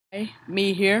Hey,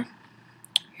 me here.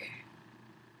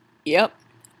 Yep.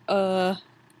 Uh,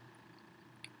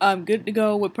 I'm good to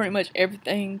go with pretty much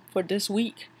everything for this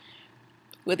week,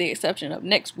 with the exception of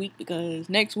next week because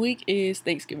next week is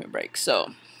Thanksgiving break.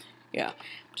 So, yeah,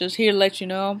 just here to let you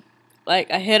know, like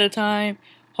ahead of time.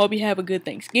 Hope you have a good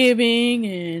Thanksgiving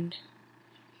and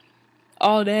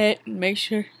all that. Make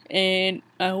sure, and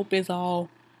I hope it's all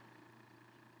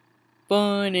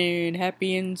fun and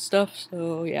happy and stuff.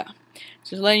 So, yeah,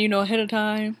 just letting you know ahead of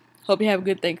time. Hope you have a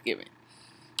good Thanksgiving,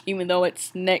 even though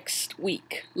it's next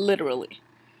week, literally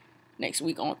next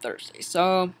week on Thursday.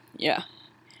 So, yeah.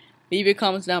 Leave your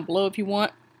comments down below if you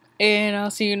want. And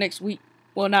I'll see you next week.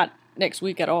 Well, not next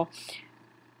week at all.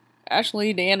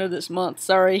 Actually, the end of this month.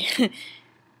 Sorry.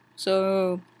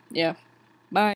 So, yeah.